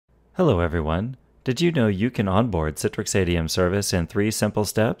Hello everyone. Did you know you can onboard Citrix ADM Service in 3 simple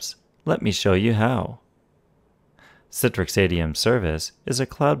steps? Let me show you how. Citrix ADM Service is a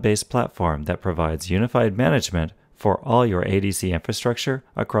cloud-based platform that provides unified management for all your ADC infrastructure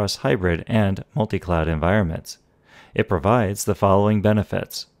across hybrid and multi-cloud environments. It provides the following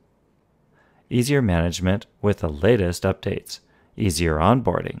benefits: easier management with the latest updates, easier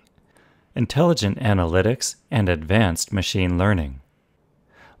onboarding, intelligent analytics and advanced machine learning,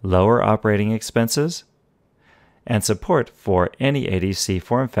 lower operating expenses, and support for any ADC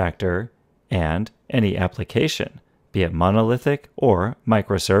form factor and any application, be it monolithic or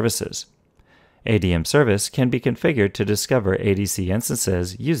microservices. ADM Service can be configured to discover ADC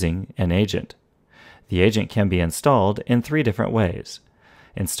instances using an agent. The agent can be installed in 3 different ways.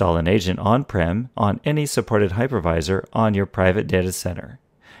 Install an agent on-prem on any supported hypervisor on your private data center.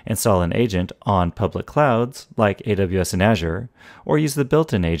 Install an agent on public clouds like AWS and Azure, or use the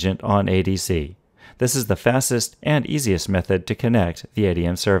built-in agent on ADC. This is the fastest and easiest method to connect the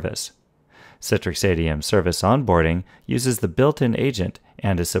ADM service. Citrix ADM Service onboarding uses the built-in agent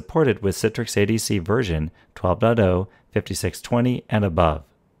and is supported with Citrix ADC version 12.0, 5620, and above.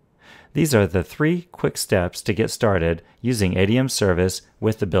 These are the 3 quick steps to get started using ADM Service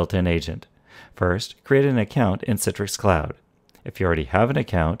with the built-in agent. First, create an account in Citrix Cloud. If you already have an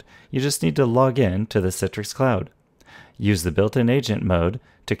account, you just need to log in to the Citrix Cloud. Use the built-in agent mode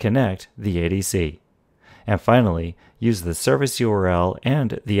to connect the ADC. And finally, use the service URL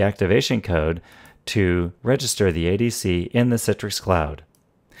and the activation code to register the ADC in the Citrix Cloud.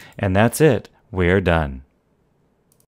 And that's it. We're done.